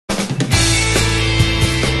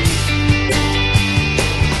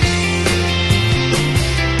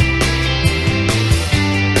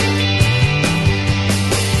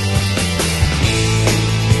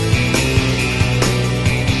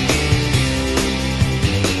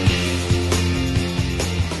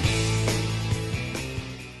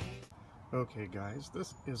Hey guys,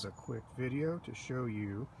 this is a quick video to show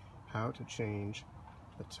you how to change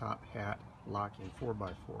the top hat locking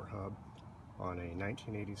 4x4 hub on a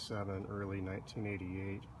 1987, early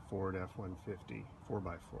 1988 Ford F-150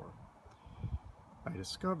 4x4. I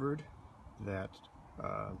discovered that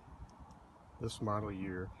this model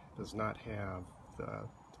year does not have the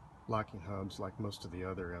locking hubs like most of the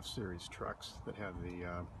other F-Series trucks that have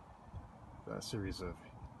the series of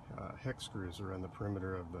hex screws around the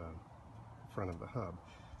perimeter of the front of the hub.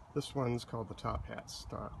 This one's called the top hat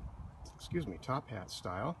style,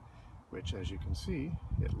 which, as you can see,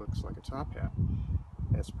 it looks like a top hat.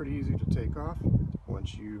 And it's pretty easy to take off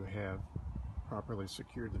once you have properly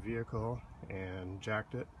secured the vehicle and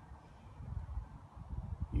jacked it.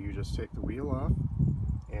 You just take the wheel off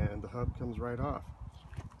and the hub comes right off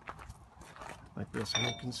like this. And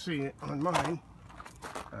you can see it on mine,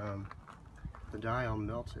 the dial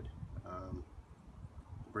melted.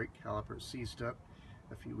 The brake caliper seized up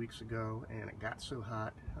a few weeks ago, and it got so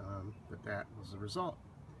hot that was the result.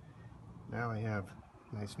 Now I have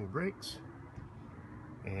nice new brakes,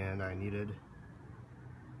 and I needed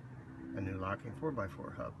a new locking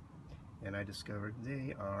 4x4 hub, and I discovered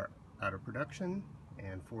they are out of production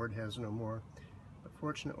and Ford has no more. But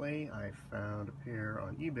fortunately, I found a pair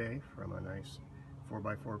on eBay from a nice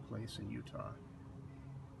 4x4 place in Utah.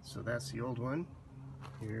 So that's the old one.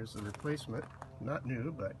 Here's the replacement. Not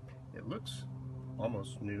new, but it looks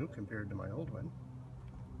almost new compared to my old one.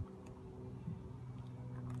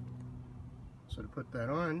 So to put that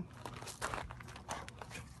on,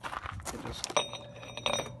 it just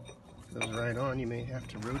goes right on. You may have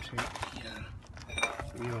to rotate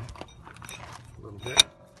the wheel a little bit,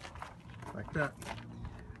 like that.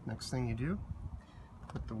 Next thing you do,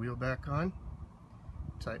 put the wheel back on,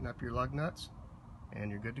 tighten up your lug nuts, and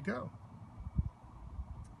you're good to go.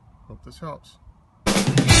 Hope this helps.